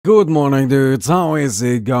Good morning, dudes. How is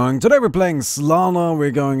it going? Today we're playing Slardar. We're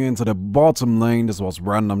going into the bottom lane. This was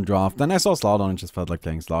random draft. And I saw Slardar and just felt like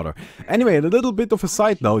playing Slardar. Anyway, a little bit of a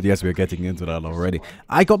side note. Yes, we're getting into that already.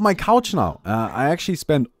 I got my couch now. I actually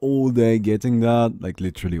spent all day getting that. Like,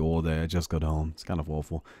 literally all day. I just got home. It's kind of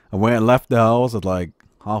awful. And when I left the house at like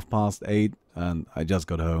 8:30. And I just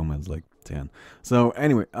got home and it's like 10. So,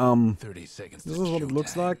 anyway, 30 seconds this is what it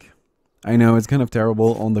looks like. I know it's kind of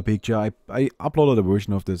terrible on the picture. I uploaded a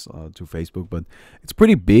version of this to Facebook, but it's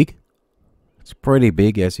pretty big. It's pretty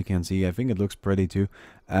big, as you can see. I think it looks pretty too.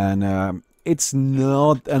 And it's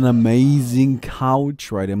not an amazing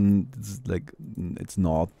couch, right? It's like, it's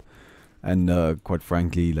not. And quite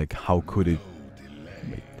frankly, like, how could it...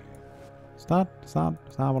 Wait. Is that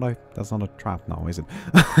what I... That's not a trap now, is it?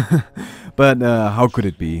 But how could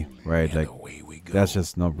it be, right? Like, that's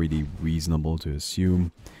just not really reasonable to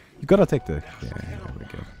assume. You gotta take the... Yeah, there we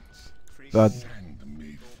go. But,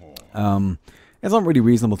 it's not really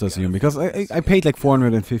reasonable to assume, because I paid like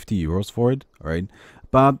 450 euros for it, right?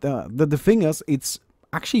 But the thing is, it's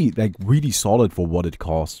actually like really solid for what it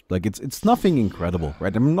costs. Like, it's nothing incredible,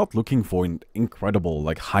 right? I'm not looking for an incredible,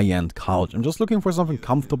 like, high-end couch. I'm just looking for something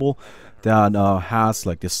comfortable that has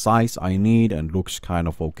like the size I need and looks kind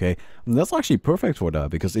of okay. And that's actually perfect for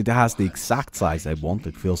that, because it has the exact size I want.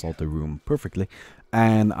 It fills out the room perfectly.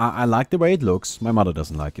 And I like the way it looks. My mother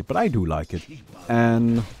doesn't like it, but I do like it.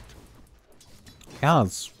 And yeah,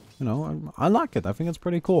 it's, you know, I like it. I think it's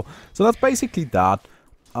pretty cool. So that's basically that.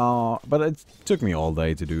 But it took me all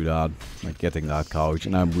day to do that, like getting that couch,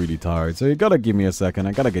 and I'm really tired. So you gotta give me a second.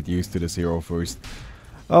 I gotta get used to this hero first.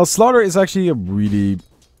 Slardar is actually a really...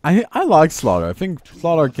 I like Slardar. I think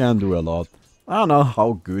Slardar can do a lot. I don't know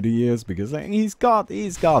how good he is, because he's got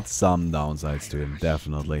some downsides to him,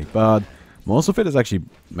 definitely. But most of it is actually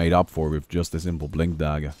made up for with just a simple blink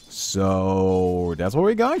dagger. So that's what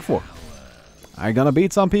we're going for. I'm gonna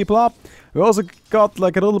beat some people up. We also got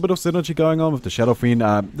like a little bit of synergy going on with the Shadow Fiend.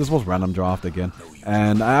 This was random draft again.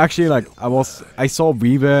 And I actually like, I saw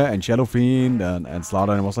Weaver and Shadow Fiend and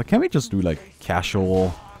Slardar, and I was like, can we just do like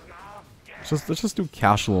casual? Let's just do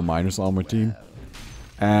casual minus armor team.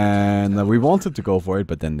 And we wanted to go for it,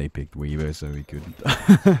 but then they picked Weaver, so we couldn't.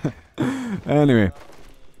 Anyway.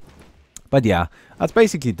 But yeah, that's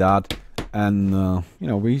basically that. And, you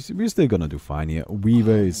know, we're still gonna do fine here.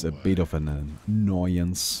 Weaver is a bit of an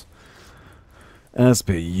annoyance. As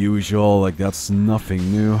per usual, like, that's nothing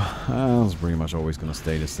new. It's pretty much always gonna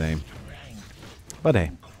stay the same. But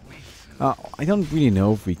hey. I don't really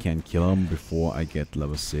know if we can kill him before I get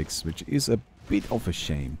level 6, which is a bit of a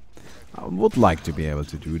shame. I would like to be able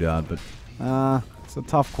to do that, but it's a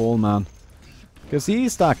tough call, man. Because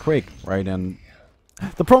he's that quick, right? And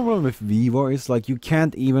the problem with Weaver is, like, you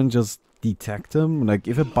can't even just detect him. Like,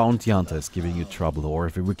 if a bounty hunter is giving you trouble, or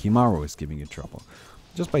if a Wikimaru is giving you trouble,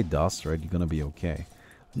 just by dust, right, you're gonna be okay.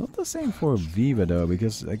 Not the same for Weaver, though,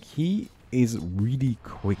 because, like, he is really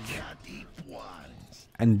quick.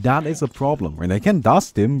 And that is a problem, right? I can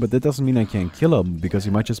dust him, but that doesn't mean I can't kill him, because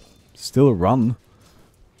he might just still run.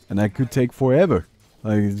 And that could take forever.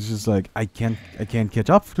 Like, it's just like, I can't catch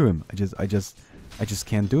up to him. I just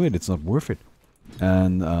can't do it. It's not worth it.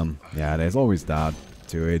 And, yeah, there's always that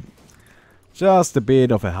to it. Just a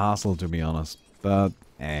bit of a hassle, to be honest. But,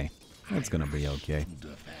 hey, it's gonna be okay.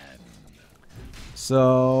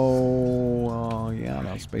 So, yeah,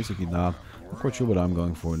 that's basically that. I'm quite sure what I'm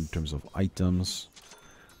going for in terms of items.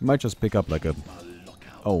 I might just pick up like a...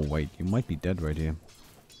 Oh, wait, you might be dead right here.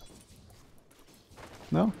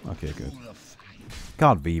 No? Okay, good.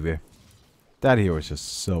 God, Weaver. That hero is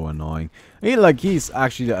just so annoying. He's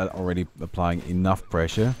actually already applying enough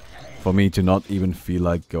pressure for me to not even feel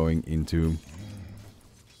like going into...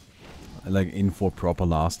 like, in for proper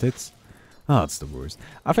last hits. Oh, it's the worst.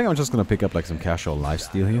 I think I'm just gonna pick up like some casual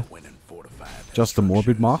lifesteal here. Just a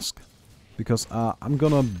Morbid Mask. Because I'm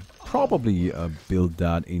gonna probably build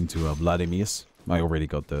that into a Minimis. I already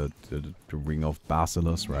got the Ring of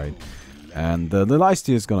Basileus, right? And the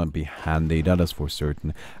lifesteal is gonna be handy, that is for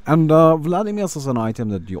certain. And Minimis is an item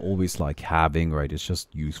that you always like having, right? It's just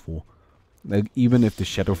useful. Like, even if the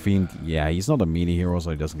Shadow Fiend, yeah, he's not a melee hero, so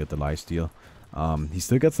he doesn't get the lifesteal. He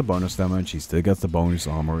still gets the bonus damage, he still gets the bonus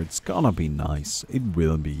armor. It's gonna be nice. It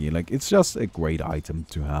will be. Like, it's just a great item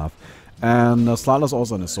to have. And Slardar's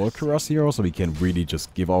also an Assault Cuirass hero, so we can really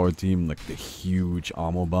just give our team like the huge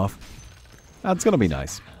armor buff. That's gonna be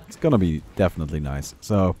nice. It's gonna be definitely nice.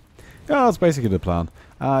 So, yeah, that's basically the plan.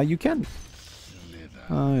 You can...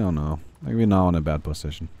 I don't know. Maybe we're now in a bad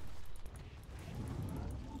position.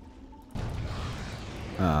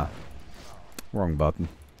 Wrong button.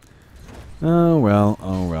 Oh well,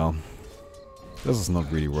 oh well. This is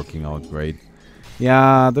not really working out great.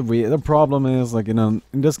 Yeah, the problem is, like, in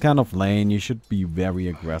this kind of lane, you should be very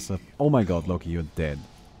aggressive. Oh my god, Loki, you're dead.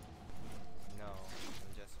 No,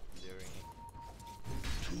 I'm just clearing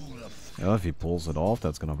it. Yeah, if he pulls it off,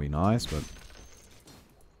 that's gonna be nice, but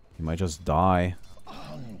he might just die.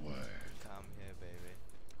 Come here, baby.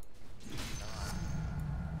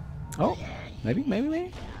 Oh, maybe?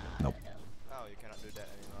 Nope. Oh, you cannot do that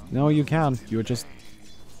anymore. No, you can. You're just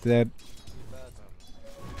dead.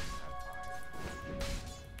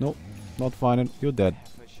 Nope, not fine. You're dead.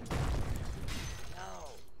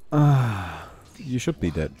 Ah, you should be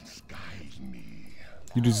dead.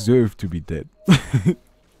 You deserve to be dead.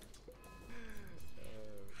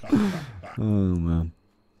 Oh man,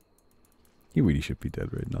 he really should be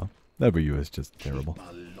dead right now. That Ryu is just terrible.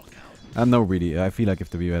 And no, really, I feel like if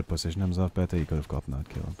the Ryu had positioned himself better, he could have gotten that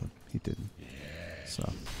kill, but he didn't.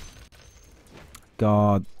 So,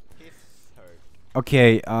 God.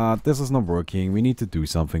 Okay, this is not working. We need to do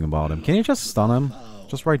something about him. Can you just stun him?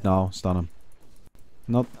 Just right now, stun him.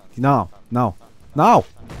 Not now.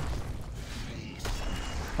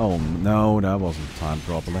 Oh no, that wasn't timed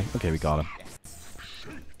properly. Okay, we got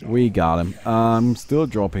him. I'm still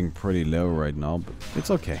dropping pretty low right now, but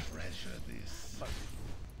it's okay.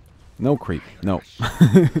 No creep, no.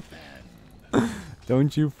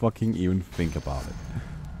 Don't you fucking even think about it.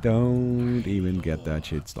 Don't even get that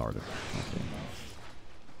shit started. Okay.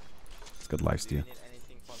 Let's get lifesteal.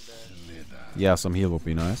 Yeah, some heal would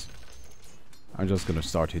be nice. I'm just gonna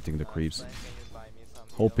start hitting the creeps.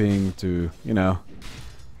 Hoping to, you know,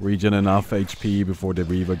 regen enough HP before the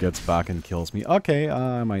Reaver gets back and kills me. Okay,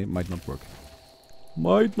 might not work.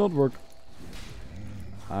 Might not work.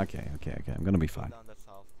 Okay. I'm gonna be fine.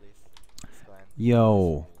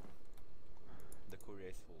 Yo.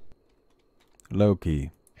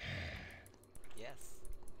 Loki. Yes.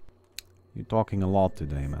 You're talking a lot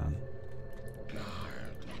today, man.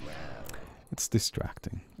 It's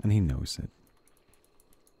distracting, and he knows it.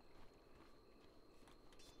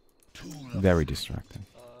 Very distracting.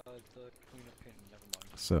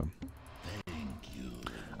 So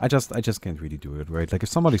I just can't really do it, right? Like if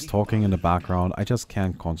somebody's talking in the background, I just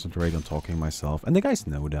can't concentrate on talking myself, and the guys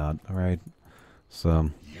know that, alright? So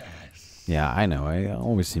yeah, I know, it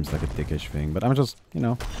always seems like a dickish thing, but I'm just, you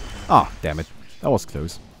know. Ah, damn it, that was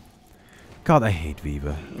close. God, I hate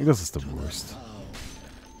Viva. This is the worst.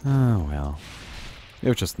 Oh well,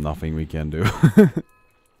 there's just nothing we can do.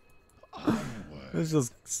 This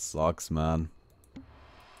just sucks, man.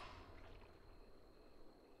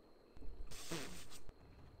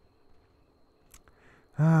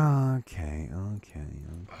 Okay.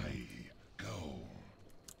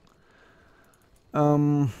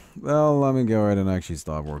 Well, let me go ahead and actually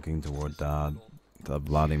start working toward that. The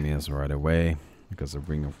Vladimirs right away, because a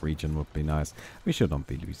Ring of Regen would be nice. We should not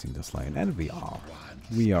be losing this lane, and we are.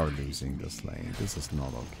 We are losing this lane. This is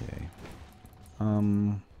not okay.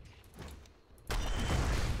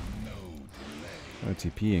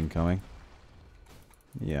 OTP incoming.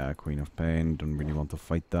 Yeah, Queen of Pain. Don't really want to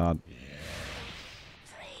fight that.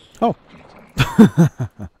 Oh!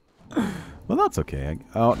 Well, that's okay.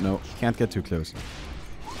 Oh, no. Can't get too close.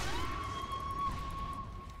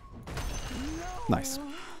 Nice.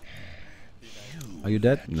 Are you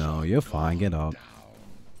dead? No, you're fine. Get out.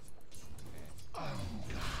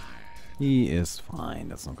 He is fine.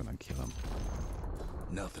 That's not gonna kill him.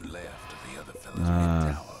 Nothing left of the other fellas in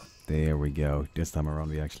the tower. There we go. This time around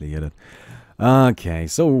we actually hit it. Okay,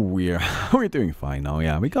 so we're doing fine now.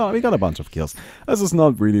 Yeah, we got a bunch of kills. This is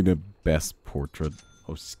not really the best portrait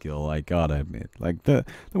of skill, I gotta admit. Like the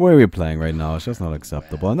way we're playing right now is just not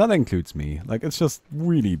acceptable, and that includes me. Like it's just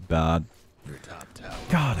really bad.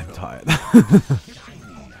 God, I'm tired.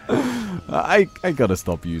 I gotta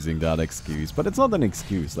stop using that excuse, but it's not an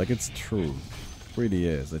excuse. Like it's true, it really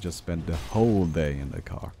is. I just spent the whole day in the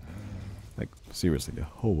car. Like, seriously, the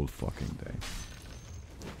whole fucking day.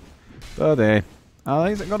 But hey,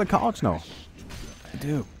 I got a couch now. I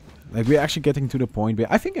do. Like, we're actually getting to the point where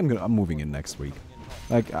I think I'm moving in next week.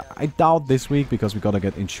 Like, I doubt this week because we gotta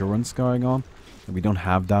get insurance going on. And we don't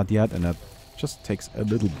have that yet, and that just takes a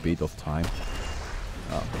little bit of time.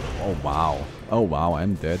 Oh, wow. Oh, wow,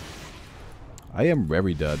 I'm dead. I am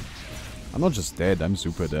very dead. I'm not just dead, I'm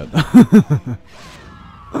super dead.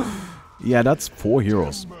 Yeah, that's 4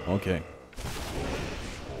 heroes. Okay.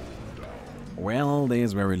 Well,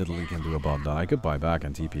 there's very little we can do about that. I could buy back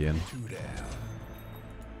and TP in.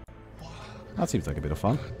 That seems like a bit of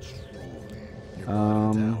fun.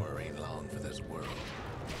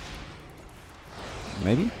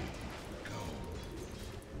 Maybe?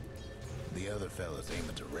 The other fellas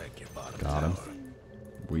aiming to wreck your bottom Got him. tower.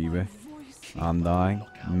 Weave. Undying.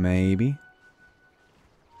 Maybe.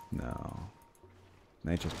 No.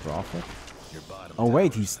 Nature's Prophet. Oh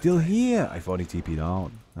wait, he's still here! I thought he TP'd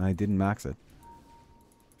out. I didn't max it.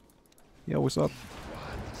 Yo, what's up?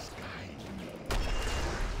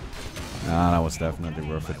 Ah, that was definitely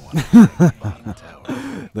worth it.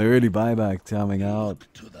 The early buyback coming out.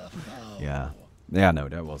 Yeah. Yeah, no,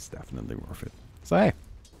 that was definitely worth it. So hey.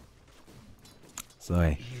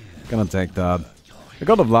 Gonna take that. I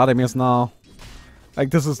got the Vladimir's now.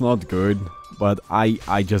 Like, this is not good, but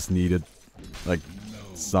I just needed, like,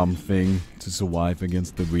 something to survive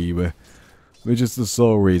against the Weaver. Which is the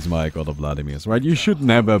sole reason why I got a Vladimir's, right? You should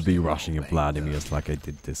never be rushing a Vladimir's like I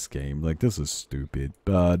did this game. Like, this is stupid,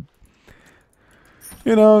 but...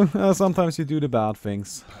 You know, sometimes you do the bad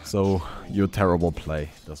things, so your terrible play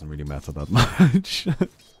doesn't really matter that much.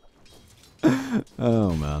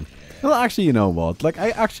 Oh, man. Well, actually, you know what? Like, I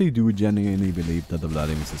actually do genuinely believe that the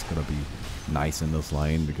Vladimir's is gonna be nice in this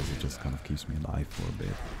lane, because it just kind of keeps me alive for a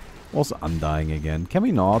bit. Also, Undying again. Can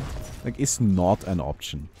we not? Like, it's not an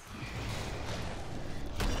option.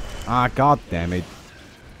 Ah, god damn it.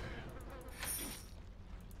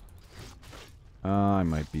 I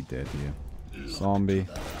might be dead here. Zombie.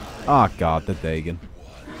 Ah, god, the Dagon.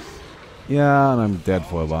 Yeah, and I'm dead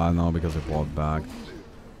for a while now because I bought back.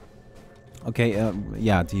 Okay,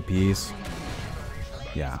 yeah, TPs.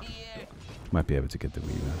 Yeah. Might be able to get the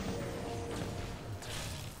Weaver.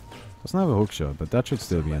 Doesn't have a hook shot, but that should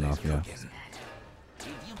still be enough, yeah.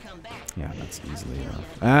 Yeah, that's easily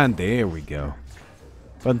enough. And there we go.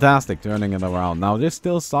 Fantastic, turning it around. Now, this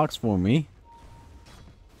still sucks for me.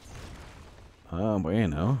 But you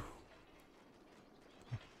know.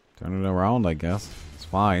 Turn it around, I guess. It's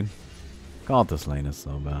fine. God, this lane is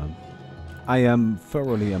so bad. I am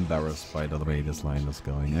thoroughly embarrassed by the way this lane is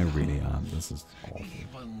going. I really am. This is awful.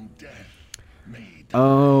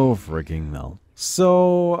 Oh, freaking hell.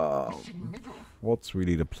 So, what's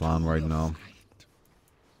really the plan right now?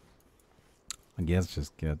 I guess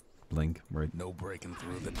just get Blink, right? No breaking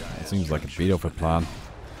through the It seems like a bit of a plan.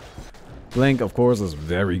 Blink, of course, is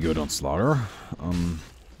very good on Slardar.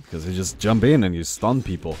 Because you just jump in and you stun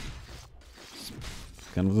people. It's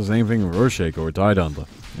kind of the same thing in Rorschach or Tidehunter.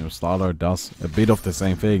 You know, Slardar does a bit of the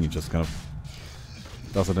same thing. He just kind of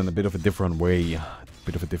does it in a bit of a different way. A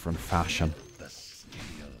bit of a different fashion.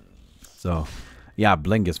 So, yeah,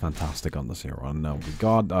 Blink is fantastic on this hero. And we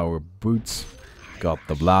got our boots. Got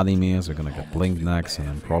the Vladimir's, we're gonna get Blink next, and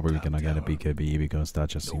then probably we're gonna get a BKB because that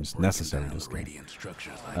just seems necessary this game.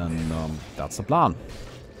 And that's the plan.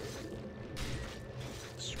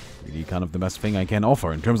 It's really kind of the best thing I can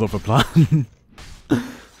offer in terms of a plan.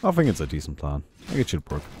 I think it's a decent plan. I think it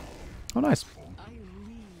should work. Oh, nice.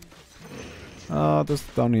 This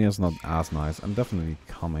down here is not as nice. I'm definitely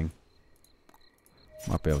coming.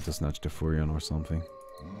 Might be able to snatch the Furion or something.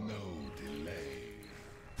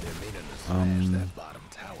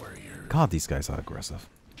 God, these guys are aggressive.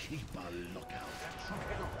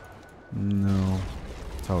 No.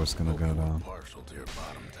 Tower's gonna go down.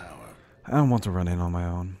 I don't want to run in on my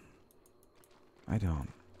own. I don't.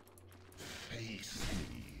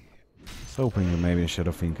 Was hoping that maybe a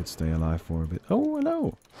Shadow Fiend could stay alive for a bit. Oh,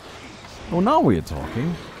 hello. Oh, now we're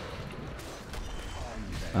talking.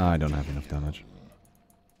 I don't have enough damage.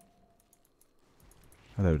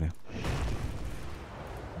 Hello there.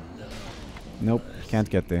 Nope, can't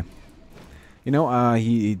get there. You know,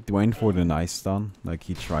 he went for the nice stun. Like,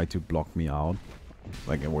 he tried to block me out.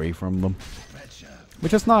 Like, away from them.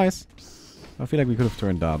 Which is nice. I feel like we could have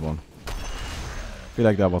turned that one. I feel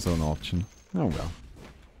like that was an option. Oh well.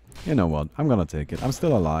 You know what? I'm gonna take it. I'm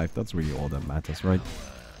still alive. That's really all that matters, right?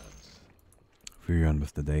 Furion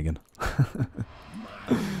with the Dagon.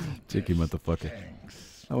 Cheeky motherfucker.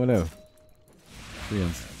 Oh, hello.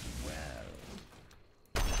 Furion's.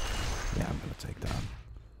 Yeah, I'm gonna take that.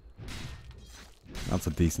 That's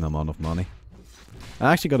a decent amount of money.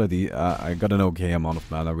 I actually got I got an okay amount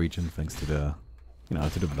of mana regen thanks to the, you know,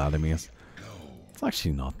 to the Vladimir's. It's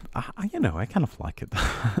actually not. You know, I kind of like it.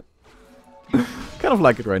 Kind of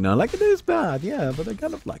like it right now. Like, it is bad, yeah, but I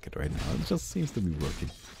kind of like it right now. It just seems to be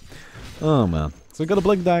working. Oh man. So we got a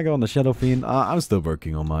Blink Dagger on the Shadow Fiend. I'm still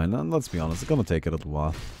working on mine, and let's be honest, it's gonna take a little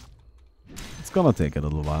while. It's gonna take a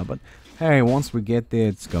little while, but hey, once we get there,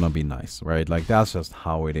 it's gonna be nice, right? Like, that's just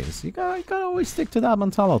how it is. You gotta always stick to that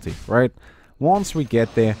mentality, right? Once we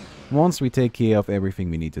get there, once we take care of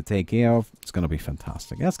everything we need to take care of, it's gonna be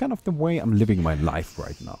fantastic. That's kind of the way I'm living my life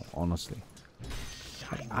right now, honestly.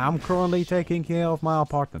 I'm currently taking care of my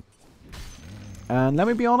apartment. And let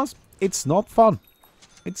me be honest, it's not fun.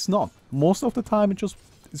 It's not. Most of the time,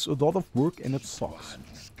 it's a lot of work and it sucks.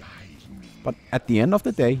 But at the end of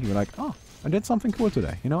the day, you're like, oh, I did something cool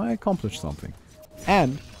today. You know, I accomplished something.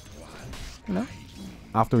 And, you know,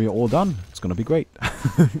 after we're all done, it's gonna be great.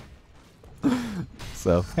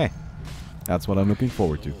 So, hey, that's what I'm looking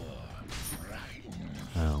forward to.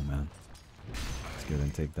 Oh, man. Let's go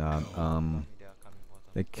and take that.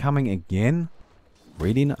 They're coming again?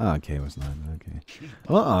 Really? Ah, okay, it was 9. Okay.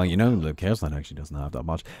 Well, you know, the Chaos Knight actually doesn't have that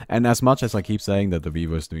much. And as much as I keep saying that the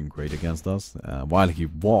Weaver is doing great against us, while he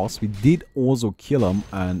was, we did also kill him,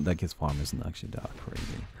 and like his farm isn't actually that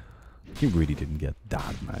crazy. He really didn't get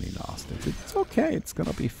that many nasties. It's okay, it's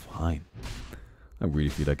gonna be fine. I really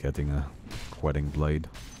feel like getting a Wedding Blade.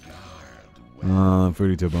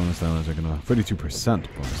 32 bonus damage, 32%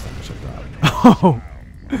 bonus damage at that. Oh!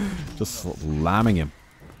 Just slamming him.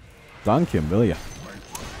 Dunk him, will ya?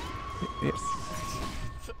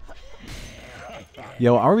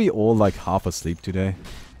 Yo, are we all like half asleep today?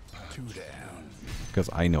 Because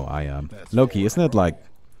I know I am. Loki, isn't it like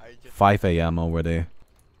 5 AM over there?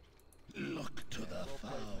 Look to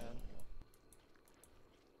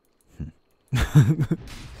the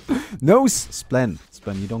No, Splen,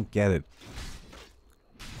 you don't get it.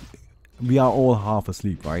 We are all half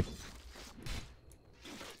asleep, right?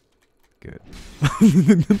 Good.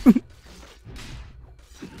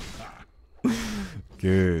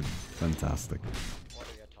 Good. Fantastic. What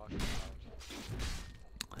are you talking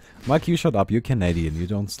about? Mike, you shut up. You're Canadian. You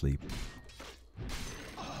don't sleep.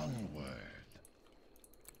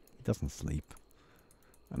 He doesn't sleep.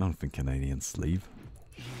 I don't think Canadians sleep.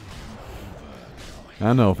 I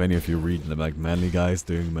don't know if any of you read like manly guys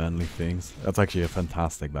doing manly things. That's actually a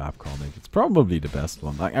fantastic map comic. It's probably the best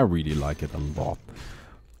one. Like, I really like it a lot.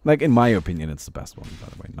 Like, in my opinion, it's the best one, by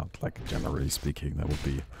the way. Not like generally speaking. That would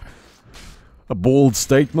be a bold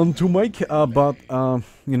statement to make. But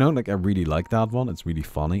you know, like, I really like that one. It's really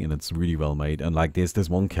funny and it's really well made. And like, there's this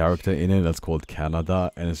one character in it that's called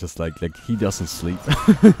Canada, and it's just like he doesn't sleep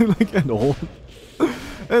like at all.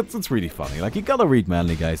 It's really funny. Like, you gotta read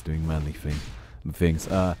manly guys doing manly things.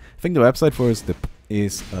 I think the website for is the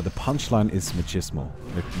punchline is machismo.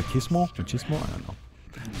 Machismo? Machismo? I don't know.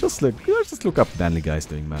 Just look up manly guys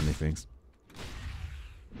doing manly things.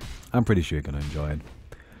 I'm pretty sure you're gonna enjoy it.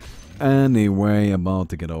 Anyway, about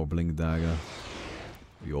to get our Blink Dagger.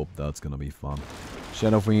 We hope that's gonna be fun.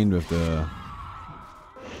 Shadow Fiend with the...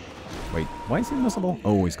 Wait, why is he invisible?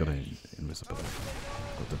 Oh, he's got an invisibility.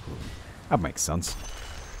 That makes sense.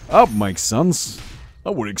 That makes sense.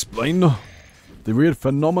 That would explain the weird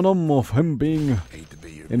phenomenon of him being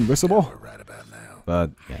invisible. But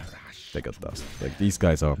yeah, they got dust. Like, these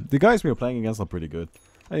guys are... The guys we are playing against are pretty good.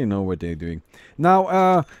 I don't know what they're doing. Now,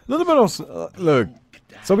 a little bit of... look.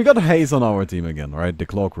 So we got Haze on our team again, right? The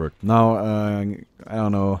Clockwork. Now, I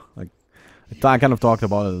don't know. Like, I kind of talked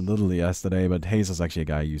about it a little yesterday, but Haze is actually a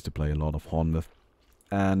guy I used to play a lot of Horn with.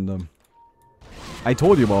 And I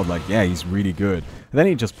told you about, like, yeah, he's really good. And then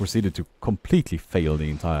he just proceeded to completely fail the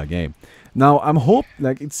entire game. Now,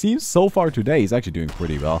 like, it seems so far today he's actually doing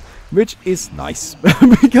pretty well, which is nice.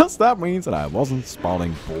 Because that means that I wasn't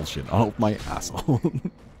spouting bullshit out of my asshole.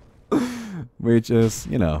 Which is,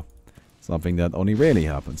 you know, something that only rarely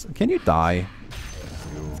happens. Can you die?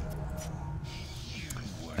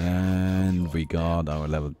 And we got our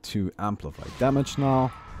level 2 amplified damage now,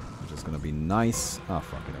 which is gonna be nice. Ah,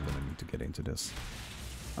 fuck it, I'm gonna need to get into this.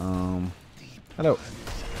 Hello.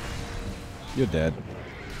 You're dead.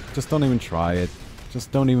 Just don't even try it.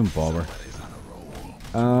 Just don't even bother.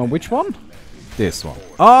 Which one? This one.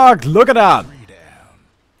 Ah, look at that!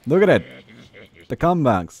 Look at it! The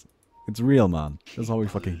comebacks. It's real, man. That's how we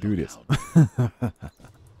fucking do this.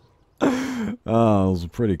 Oh, it was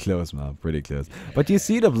pretty close, man. Pretty close. But you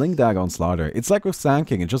see the Blink Dagger on Slardar. It's like with Sand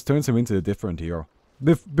King. It just turns him into a different hero.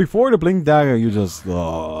 Before the Blink Dagger, you just...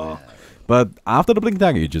 But after the Blink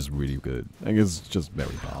Dagger, you're just really good. Like, it's just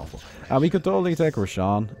very powerful. We could totally take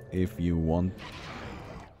Roshan if you want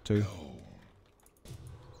to.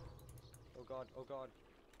 Oh god, oh god.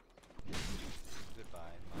 Goodbye.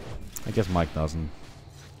 I guess Mike doesn't.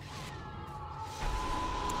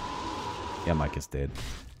 Yeah, Mike is dead.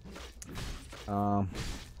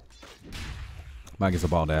 Mike is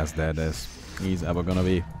about as dead as he's ever gonna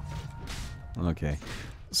be. Okay.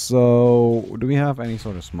 So, do we have any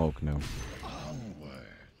sort of smoke? No.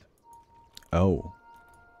 Oh.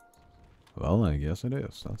 Well, I guess it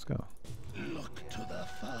is. Let's go. Look to the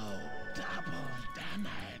foe. Double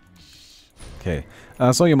damage. Okay.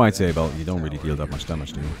 So you might say, well, you don't really deal that much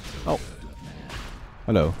damage, do you? Oh.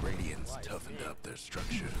 Hello. Radiance toughened up their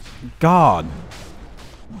structures. God.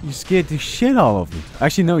 You scared the shit out of me.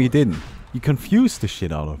 Actually, no, you didn't. You confused the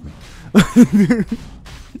shit out of me.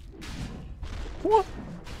 What?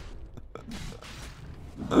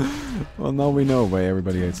 Well, now we know why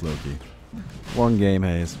everybody hates Loki. Wrong game,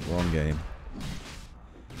 Hayes. Wrong game.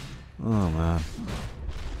 Oh, man.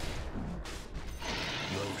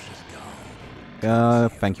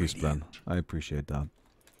 Thank you, Splen. I appreciate that.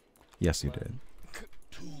 Yes, you did.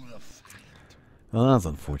 Well, that's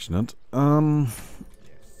unfortunate.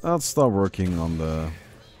 Let's start working on the...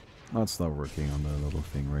 Let's start working on the little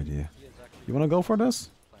thing right here. You wanna go for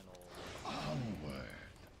this?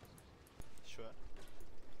 Sure.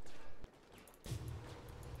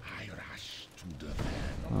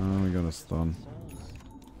 We got a stun.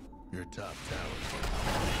 Your top tower.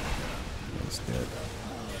 That's dead.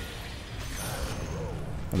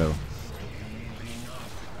 Hello.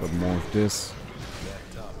 Got more of this.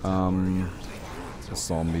 The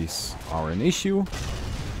zombies are an issue,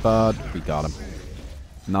 but we got them.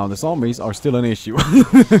 Now the zombies are still an issue.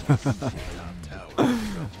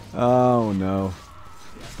 Oh no.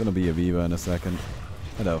 It's gonna be a Viva in a second.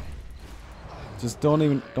 Hello. Just don't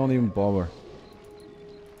even bother.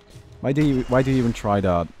 Why do you even try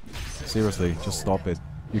that? Seriously, just stop it.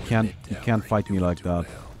 You can't fight me like that.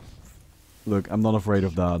 Look, I'm not afraid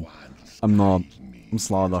of that. I'm not. I'm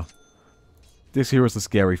Slardar. This here is a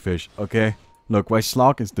scary fish, okay? Look, why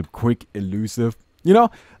Slug is the quick, elusive. You know,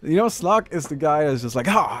 Slug is the guy that's just like,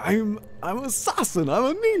 ah, I'm an assassin, I'm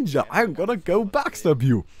a ninja, I'm gonna go backstab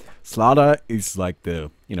you. Slardar is like the,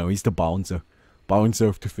 he's the bouncer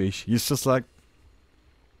of the fish. He's just like,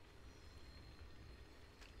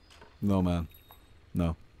 no man,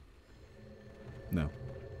 no,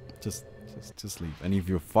 just leave. And if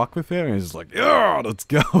you fuck with him, he's just like, yeah, let's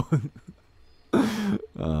go.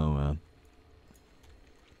 Oh man,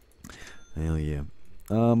 hell yeah.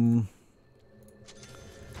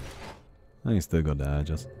 I still got the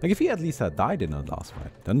edges. Like, if he at least had died in the last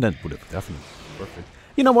fight, then that would have definitely been perfect.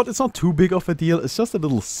 You know what? It's not too big of a deal. It's just a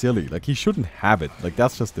little silly. Like, he shouldn't have it. Like,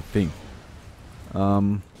 that's just the thing.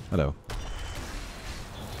 Hello.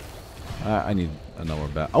 I need another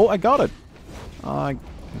bat. Oh, I got it! I'm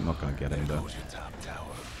not gonna get him though.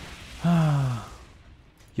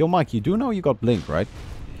 Yo, Mike, you do know you got Blink, right?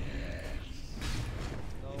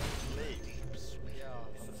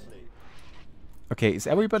 Okay, is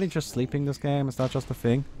everybody just sleeping this game? Is that just a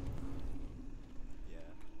thing? Yeah.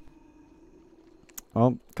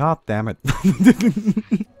 Oh, god damn it.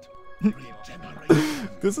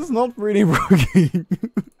 This is not really working.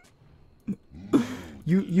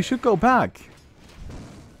 You should go back.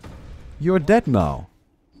 You're dead now.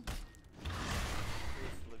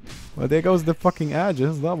 Well, there goes the fucking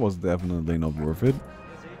edges. That was definitely not worth it.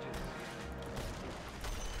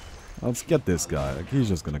 Let's get this guy. Like, he's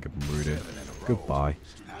just gonna get murdered. Goodbye.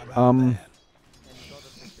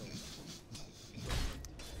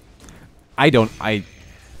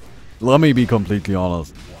 Let me be completely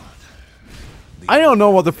honest. I don't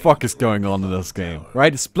know what the fuck is going on in this game,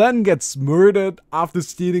 right? Splen gets murdered after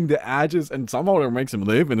stealing the edges and somehow it makes him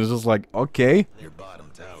live, and it's just like, okay.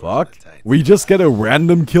 Fuck. We just get a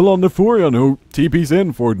random kill on the Furion who TP's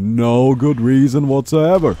in for no good reason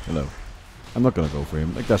whatsoever. Hello. I'm not gonna go for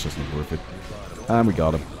him. Like, that's just not worth it. And we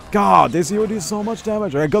got him. God, this hero did so much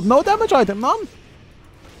damage. I got no damage item, none.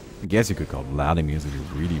 I guess you could call Vladimir if you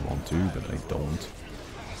really want to, but I don't.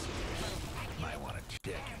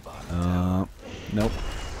 Nope.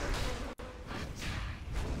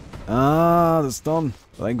 The stun.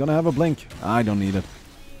 But I'm gonna have a blink. I don't need it.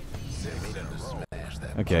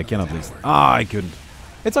 Okay, I can at least. I couldn't.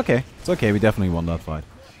 It's okay. It's okay. We definitely won that fight.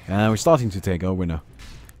 And we're starting to take over now.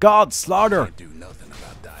 God, Slardar!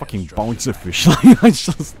 Fucking bouncer fish. I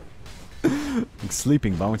just... like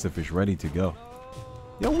sleeping bouncer fish ready to go.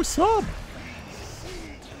 Yo, what's up?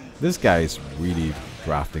 This guy is really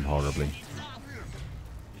drafting horribly.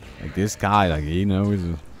 Like, this guy, like, he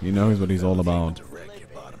knows what he's all about.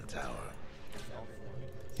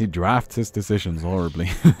 He drafts his decisions horribly.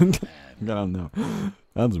 I don't know.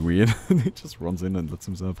 That's weird. He just runs in and lets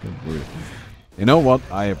himself get weird. You know what?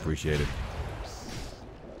 I appreciate it.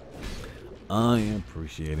 I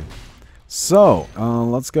appreciate it. So,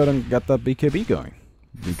 let's go and get that BKB going.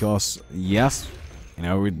 Because, yes,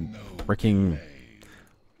 with freaking...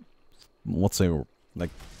 what's it?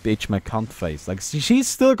 Like, bitch my cunt face. Like, she's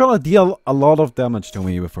still gonna deal a lot of damage to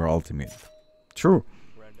me with her ultimate. True.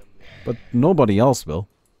 But nobody else will.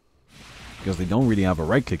 Because they don't really have a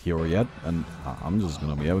right click hero yet. And I'm just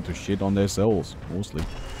gonna be able to shit on their souls, mostly.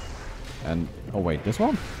 And, oh wait, this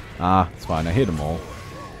one? Ah, it's fine, I hit them all.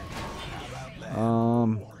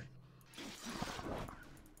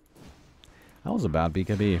 That was a bad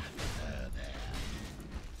BKB.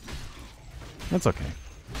 That's okay.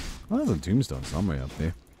 Well, there's a tombstone somewhere up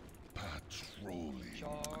there.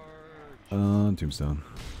 Tombstone.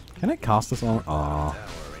 Can I cast this on? Ah,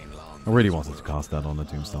 I really wanted to cast that on the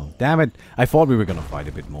tombstone. Damn it! I thought we were gonna fight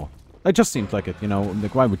a bit more. It just seemed like it, you know.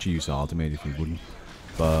 Like, why would you use ultimate if you wouldn't?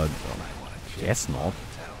 But guess not.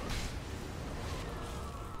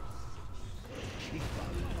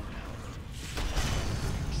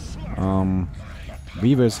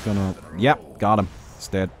 Weaver's gonna... Yep, got him. He's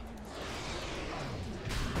dead.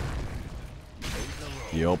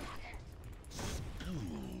 Yup.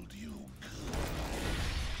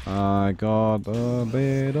 I got a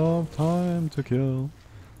bit of time to kill.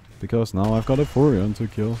 Because now I've got a Furion to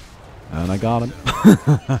kill. And I got him.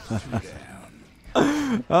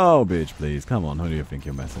 Oh, bitch, please. Come on, who do you think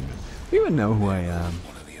you're messing with? Do you even know who I am?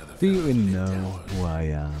 Do you even know who I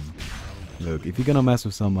am? Look, if you're gonna mess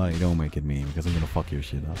with somebody, don't make it me, because I'm gonna fuck your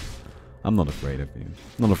shit up. I'm not afraid of you. I'm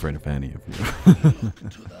not afraid of any of you.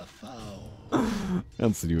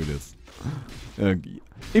 Let's do this.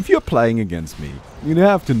 If you're playing against me, you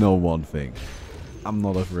have to know one thing. I'm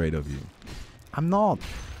not afraid of you. I'm not.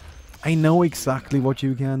 I know exactly what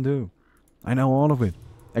you can do. I know all of it.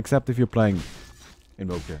 Except if you're playing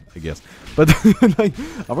Invoker, I guess. But like,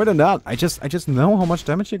 other than that, I just know how much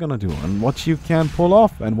damage you're gonna do and what you can pull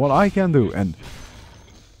off and what I can do, and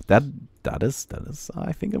that is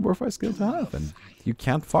I think a worthwhile skill to have, and you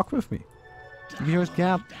can't fuck with me. You just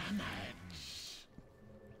can't.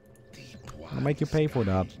 I'll make you pay for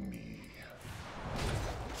that.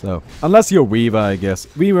 So, unless you're Weaver, I guess.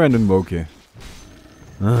 Weaver and Invoker.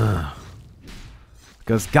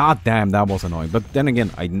 Because goddamn, that was annoying. But then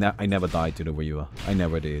again, I never died to the Weaver. I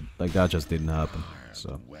never did. Like, that just didn't happen.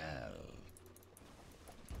 So.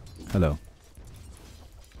 Hello.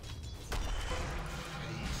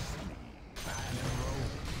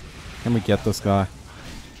 Can we get this guy?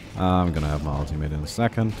 I'm gonna have my ultimate in a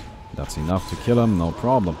second. That's enough to kill him, no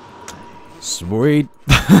problem. Sweet.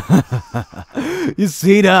 You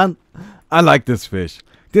see that? I like this fish.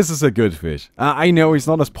 This is a good fish. I know he's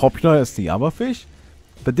not as popular as the other fish,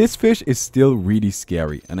 but this fish is still really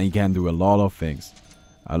scary, and he can do a lot of things.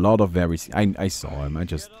 A lot of very... I saw him. I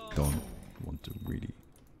just don't want to really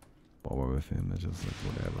bother with him. It's just like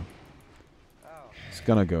whatever. He's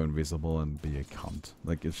gonna go invisible and be a cunt.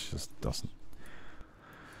 Like, it just doesn't...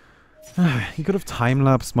 He could have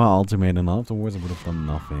time-lapsed my ultimate, and afterwards I would have done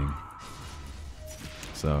nothing.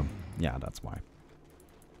 So, yeah, that's why.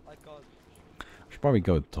 I should probably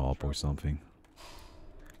go top or something.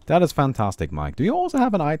 That is fantastic, Mike. Do you also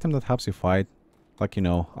have an item that helps you fight? Like, you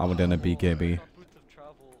know, other than a BKB?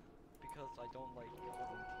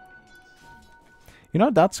 You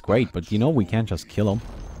know, that's great, but you know we can't just kill him.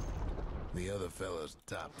 The other fella's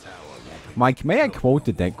top tower. Mike, may I quote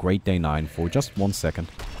the Great Day 9 for just 1 second?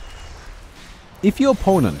 If your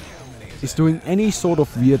opponent is doing any sort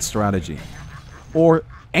of weird strategy, or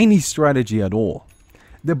any strategy at all,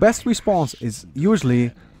 the best response is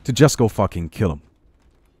usually to just go fucking kill him.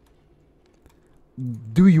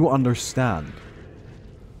 Do you understand?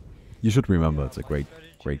 You should remember, it's a great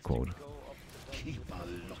quote.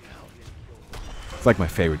 It's like my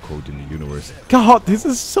favorite quote in the universe. God, this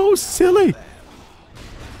is so silly!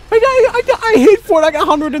 I hit for like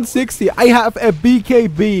 160. I have a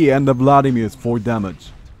BKB and the Vladimir is 4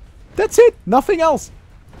 damage. That's it, nothing else.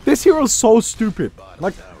 This hero is so stupid.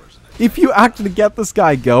 Like, if you actually get this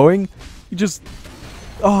guy going, you just...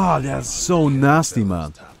 Oh, that's so nasty,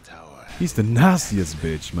 man. He's the nastiest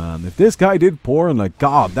bitch, man. If this guy did porn, like,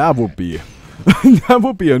 God, that would be... that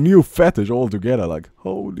would be a new fetish altogether. Like,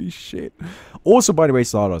 holy shit. Also, by the way,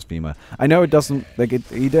 Slardar's female. I know it doesn't... Like,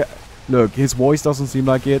 it either... Look, his voice doesn't seem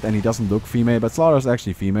like it, and he doesn't look female, but Slardar's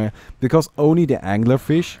actually female, because only the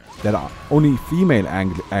anglerfish, only female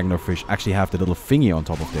anglerfish actually have the little thingy on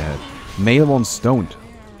top of their head. Male ones don't.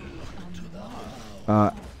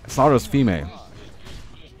 Slardar's female.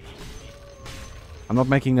 I'm not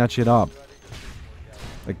making that shit up.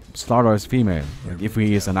 Like, Slardar is female, like if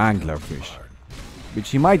he is an anglerfish. Which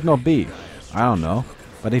he might not be, I don't know.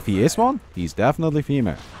 But if he is one, he's definitely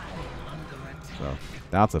female. So,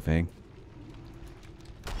 that's a thing.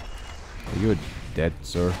 Are you dead,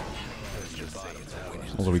 sir?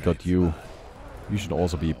 Also, we got you. You should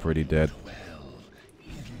also be pretty dead.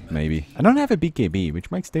 Maybe. I don't have a BKB, which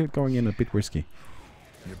makes David going in a bit risky.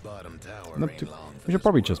 Not too, we should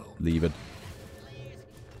probably just leave it.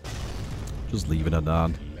 Just leave it at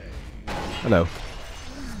that. Hello.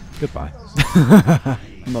 Goodbye.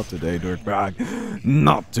 Not today, dirtbag.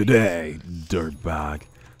 Not today, dirtbag.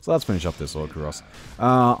 So let's finish up this Sword Cross.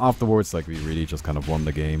 Afterwards, like, we really just kind of won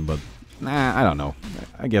the game, but... Nah, I don't know.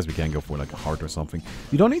 I guess we can go for, like, a heart or something.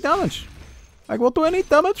 You don't need damage. Like, what do I need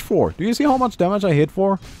damage for? Do you see how much damage I hit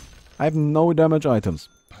for? I have no damage items.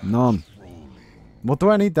 None. What do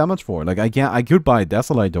I need damage for? Like, I could buy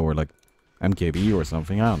Desolate or, like, MKB or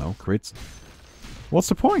something. I don't know. Crits. What's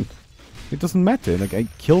the point? It doesn't matter. Like, I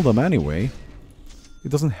kill them anyway. It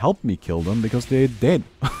doesn't help me kill them because they're dead.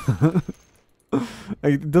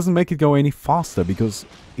 Like, it doesn't make it go any faster because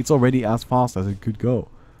it's already as fast as it could go.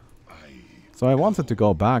 So I wanted to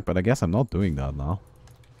go back, but I guess I'm not doing that now.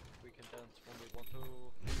 We can dance when we want to.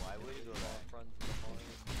 Why would you do that? Front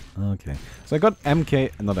behind. Okay. So I got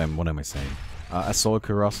MK... Not M, what am I saying? Assault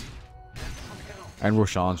Kuros. And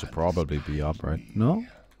Roshan should probably be up, right? No?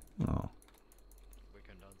 No. We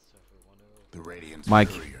can dance if we want to. The Radiant's Mike,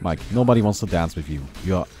 couriers Mike, nobody wants to dance with you.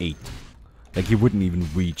 You're 8. Like, you wouldn't even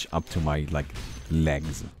reach up to my, like,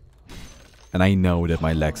 legs. And I know that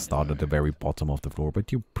my legs start at the very bottom of the floor,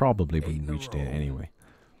 but you probably wouldn't reach there anyway.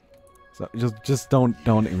 So just don't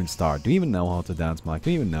even start. Do you even know how to dance, Mike?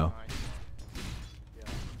 Do you even know?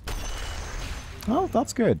 Oh,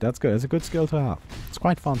 that's good. That's good. It's a good skill to have. It's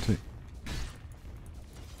quite fun too.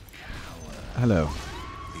 Hello.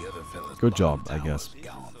 The other fella's Good job, bottom I guess. tower's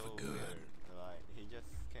gone for good. Like, he just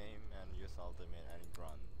came and used ultimate and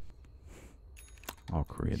run. Oh,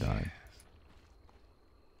 Korea died.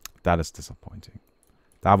 That is disappointing.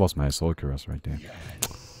 That was my Soul Caress right there.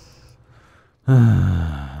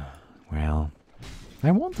 Well,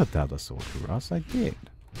 I wanted that as Soul Caress. I did.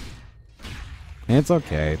 It's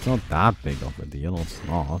okay. It's not that big of a deal. It's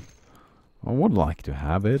not. I would like to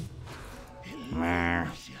have it.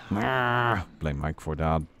 Blame Mike for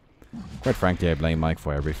that. Quite frankly, I blame Mike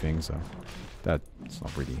for everything, so that's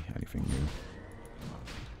not really anything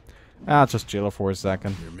new. Just chill for a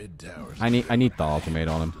second. Your mid tower's I need the ultimate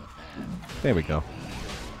on him. There we go.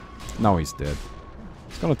 Now he's dead.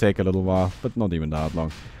 It's gonna take a little while, but not even that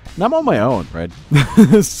long. And I'm on my own, right?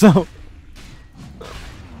 So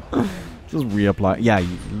just reapply. Yeah,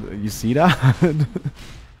 you see that?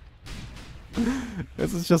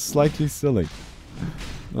 This is just slightly silly.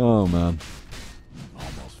 Oh man.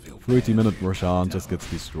 30-minute Roshan just gets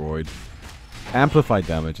destroyed. Amplified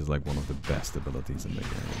damage is like one of the best abilities in the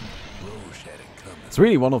game. It's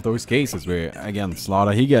really one of those cases where, again,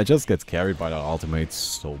 Slardar, he just gets carried by that ultimate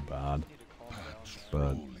so bad.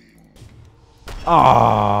 But...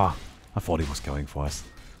 I thought he was going for us.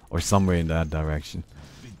 Or somewhere in that direction.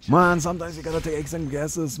 Man, sometimes you gotta take some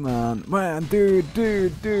guesses, man. Man, dude.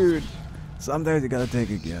 Sometimes you gotta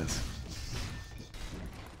take a guess.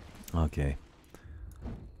 Okay.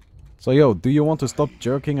 So, yo, do you want to stop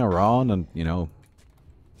jerking around and, you know,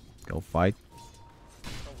 go fight? Oh,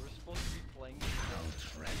 we're supposed to be playing.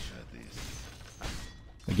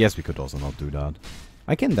 I guess we could also not do that.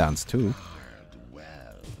 I can dance too.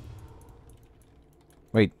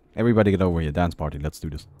 Wait, everybody get over here. Dance party. Let's do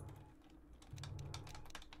this.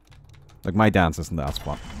 Like, my dance isn't that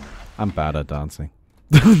spot. I'm bad at dancing.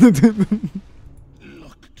 Look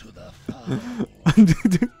to the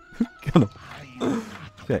Kind of.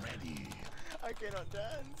 Okay. I cannot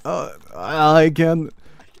dance. I can.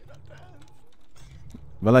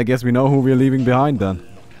 Well, I guess we know who we're leaving behind then.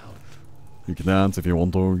 You can dance if you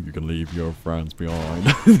want to. You can leave your friends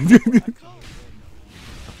behind.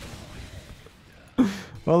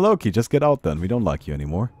 Well, Loki, just get out then. We don't like you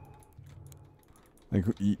anymore. Like,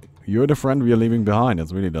 you're the friend we are leaving behind.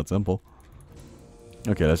 It's really that simple.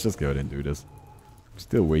 Okay, let's just go ahead and do this. I'm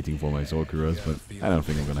still waiting for my Soul Caress, but I don't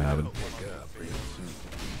think I'm gonna have it.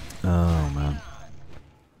 Oh, man.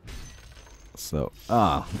 So,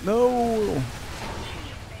 no!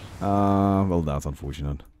 Well, that's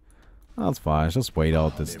unfortunate. That's fine. Just wait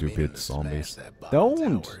out the stupid zombies.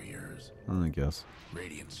 Don't! I guess.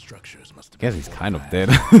 Guess he's kind of dead.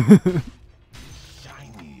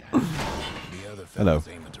 Hello.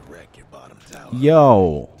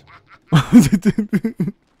 Yo!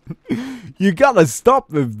 You gotta stop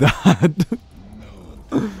with that!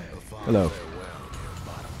 Hello.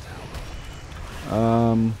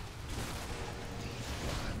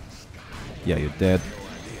 Yeah, you're dead.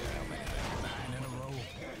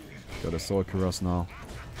 Got a Soul Caress now.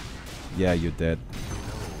 Yeah, you're dead.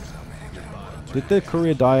 Did the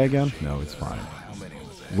courier die again? No, it's fine.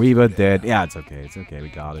 We were dead. Yeah, it's okay. It's okay. We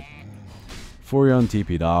got it. Furion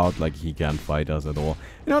TP'd out. Like, he can't fight us at all.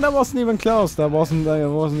 You know, that wasn't even close. That wasn't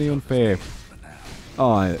even fair.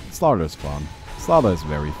 Oh, Slardar's fun. Slardar is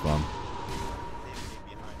very fun.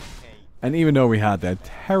 And even though we had that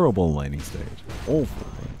terrible laning stage, awful,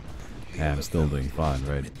 yeah, I'm still doing fine,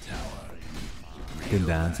 right? You can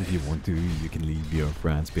dance if you want to. You can leave your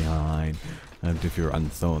friends behind. And if you're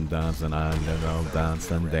unstoned dance, and I don't know, dance,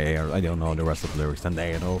 then they are, I don't know the rest of the lyrics, and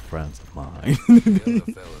they are no friends of mine.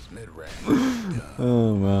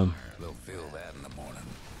 Oh, man.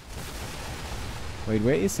 Wait,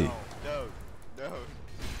 where is he? No.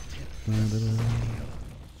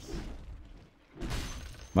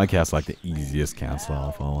 My cat's like the easiest cancel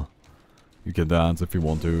of all. You can dance if you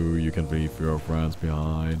want to, you can leave your friends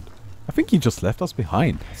behind. I think he just left us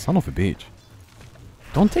behind. Son of a bitch.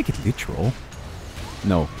 Don't take it literal.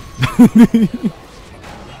 No.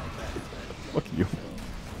 Fuck you.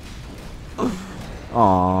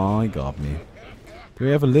 Aw, he got me. Do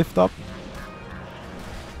we have a lift up?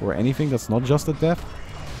 Or anything that's not just a death?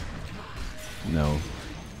 No.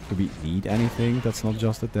 Do we need anything that's not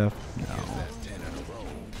just a death? No.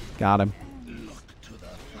 Got him.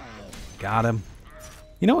 Got him.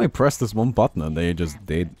 You know, I pressed this one button and they just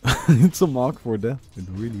did. It's a mark for death. It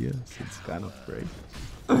really is. It's kind of great.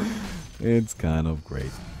 It's kind of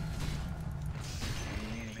great.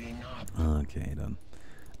 Okay, then.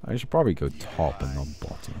 I should probably go top and not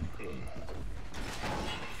bottom.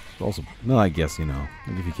 Also, no, I guess, you know,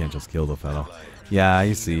 like if you can't just kill the fella. Yeah,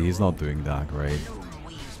 you see, he's not doing that great.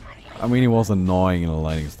 I mean, he was annoying in the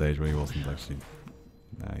lighting stage, but he wasn't actually...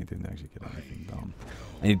 Nah, he didn't actually get anything done.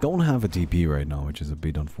 And you don't have a TP right now, which is a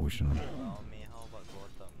bit unfortunate.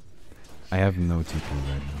 I have no TP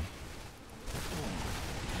right now.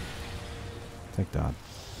 Take that.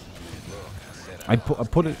 I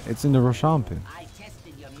put it, it's in the Roshan pin.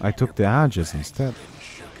 I took the Aegis instead.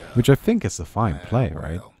 Which I think is a fine play,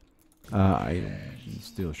 right? I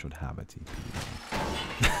still should have a TP.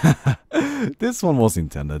 This one was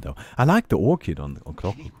intended though. I like the Orchid on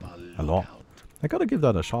Clockwork a lot. I gotta give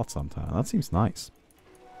that a shot sometime. That seems nice.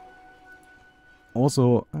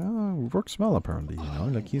 Also, works well apparently, you know?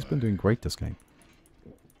 Like, he's been doing great this game.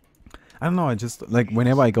 I don't know, I just, like,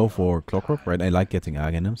 whenever I go for Clockwork, right, I like getting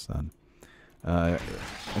Aghanim's, and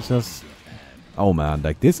it's just... Oh man,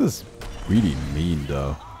 like, this is really mean,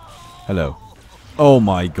 though. Hello. Oh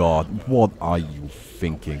my god, what are you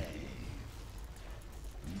thinking?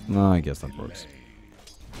 No, I guess that works.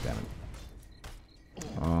 Damn it.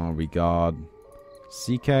 Oh, we got...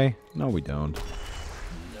 CK? No, we don't.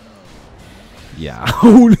 Yeah,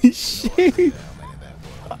 holy shit!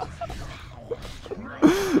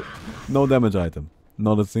 No damage item.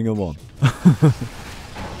 Not a single one.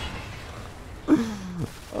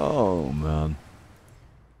 Oh, man.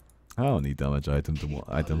 I don't need damage items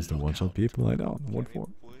to one-shot people. I don't. What for?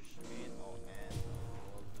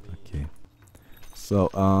 Okay. So,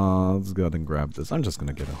 let's go ahead and grab this. I'm just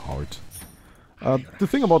gonna get a heart. The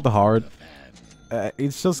thing about the heart,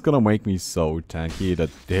 it's just gonna make me so tanky that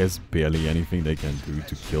there's barely anything they can do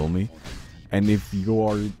to kill me. And if you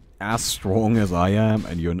are as strong as I am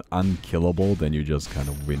and you're unkillable, then you just kind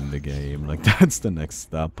of win the game. Like, that's the next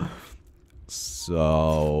step. So,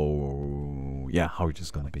 yeah, heart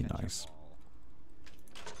is gonna be nice.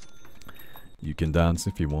 You can dance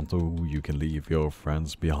if you want to, you can leave your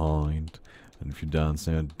friends behind. And if you dance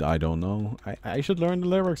and I don't know, I should learn the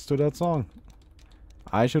lyrics to that song.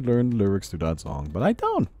 I should learn the lyrics to that song, but I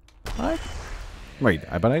don't. Wait,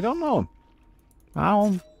 but I don't know.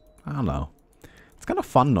 I don't know. It's kind of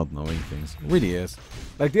fun not knowing things. It really is.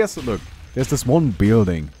 Like, look, there's this one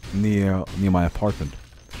building near my apartment,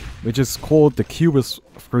 which is called the Cubus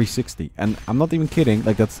 360, and I'm not even kidding.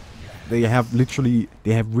 Like, they have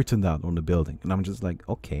written that on the building, and I'm just like,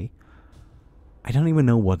 okay, I don't even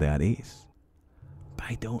know what that is. But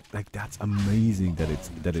I don't, like, that's amazing that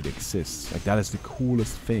it exists. Like, that is the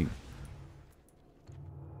coolest thing.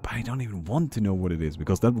 But I don't even want to know what it is,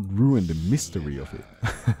 because that would ruin the mystery of it.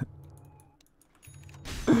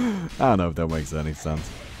 I don't know if that makes any sense.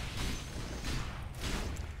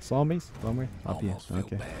 Zombies? Somewhere? Up here.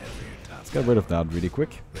 Okay. Let's get rid of that really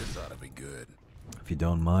quick. If you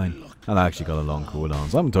don't mind. And I actually got a long cooldown,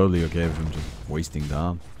 so I'm totally okay with him just wasting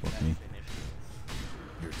down. Fuck me.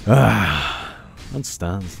 And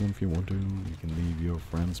stance if you want to. You can leave your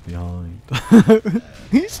friends behind.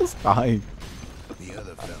 He's just dying. The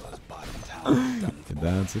other fella's bottom tower. You can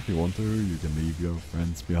dance if you want to. You can leave your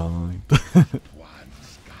friends behind.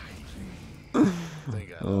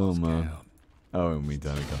 Oh man. Oh, in the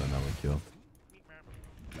meantime, he got another kill.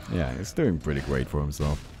 Yeah, he's doing pretty great for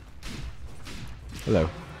himself. Hello.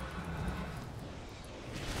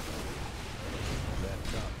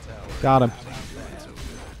 Got him.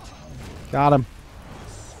 Got him.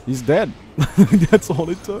 He's dead. That's all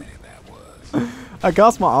it took. I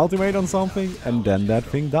cast my ultimate on something, and then that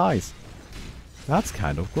thing dies. That's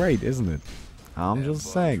kind of great, isn't it? I'm just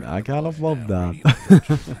saying, I kind of love that.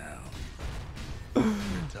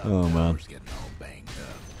 Oh man.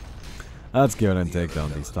 Let's go and take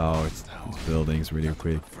down these towers, these buildings really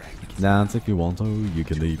quick. You can dance if you want to, you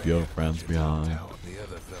can leave your friends behind.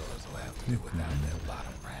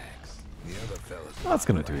 That's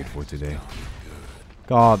gonna do it for today.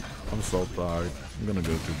 God, I'm so tired. I'm gonna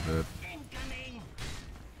go to bed.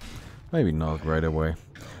 Maybe not right away.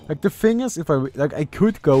 Like, the thing is, if I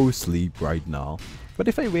could go sleep right now. But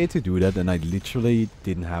if I were to do that, then I literally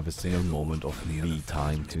didn't have a single moment of me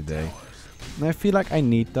time today. And I feel like I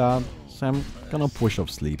need that. So I'm gonna push off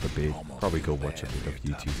sleep a bit. Probably go watch a bit of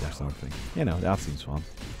YouTube or something. You know, that seems fun.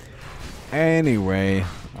 Anyway,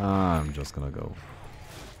 I'm just gonna go.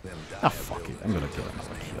 Ah, fuck it. I'm gonna kill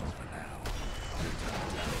another kill.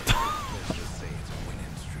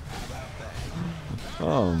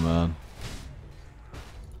 Oh, man.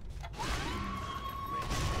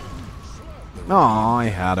 Oh, I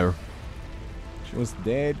had her. She was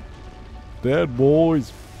dead. Dead,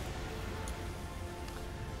 boys.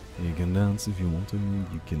 You can dance if you want to.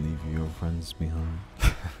 You can leave your friends behind.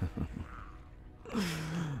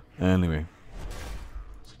 Anyway.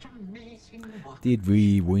 Did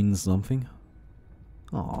we win something?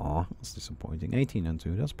 Aw, that's disappointing. 18 and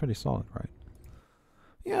 2. That's pretty solid, right?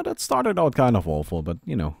 Yeah, that started out kind of awful, but,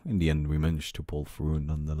 you know, in the end we managed to pull through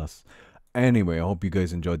nonetheless. Anyway, I hope you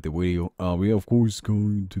guys enjoyed the video. We are, of course,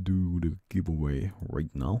 going to do the giveaway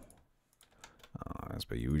right now. As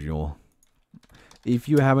per usual. If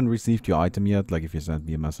you haven't received your item yet, like if you sent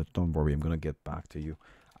me a message, don't worry, I'm gonna get back to you.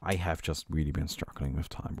 I have just really been struggling with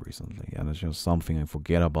time recently, and it's just something I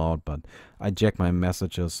forget about, but I check my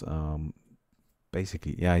messages,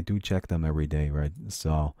 basically, yeah, I do check them every day, right?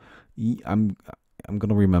 So, I'm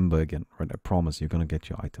gonna remember again, right? I promise you're gonna get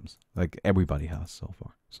your items, like everybody has so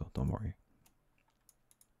far, so don't worry.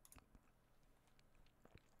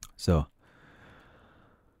 So,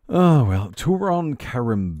 oh, well, Turon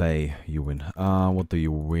Karim Bay, you win. What do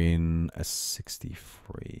you win? A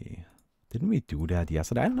 63. Didn't we do that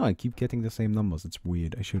yesterday? I don't know, I keep getting the same numbers. It's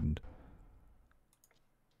weird, I shouldn't.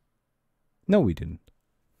 No, we didn't.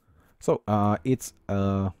 So, it's,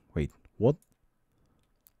 wait, what?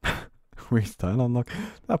 Restyle unlock?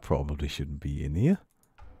 That probably shouldn't be in here.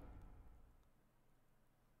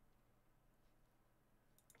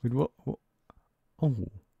 Wait, what? Oh.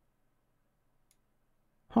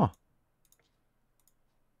 Huh.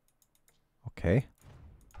 Okay.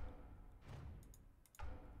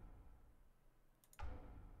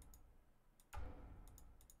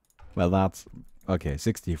 Well, that's... Okay,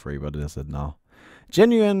 63, what is it now?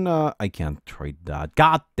 Genuine, I can't trade that.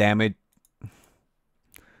 God damn it!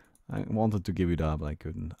 I wanted to give you that, but I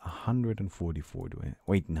couldn't. 144 do I...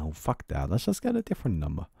 Wait, no, fuck that. Let's just get a different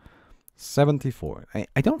number. 74. I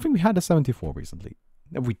don't think we had a 74 recently.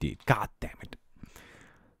 No, we did. God damn it.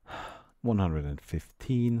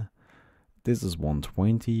 115. This is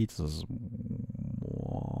 120. This is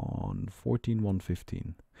 114,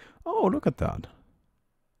 115. Oh, look at that.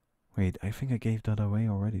 Wait, I think I gave that away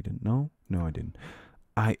already, didn't? No, I didn't.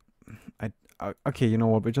 Okay, you know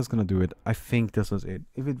what? We're just gonna do it. I think this was it.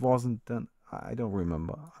 If it wasn't, then I don't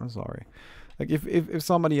remember. I'm sorry. Like if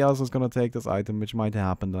somebody else is gonna take this item, which might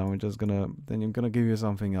happen, then I'm gonna give you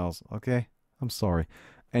something else. Okay? I'm sorry.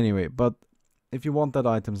 Anyway, but if you want that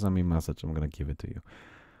item, send me a message. I'm gonna give it to you.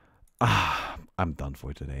 I'm done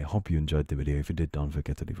for today. I hope you enjoyed the video. If you did, don't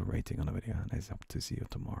forget to leave a rating on the video, and I hope to see you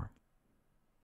tomorrow.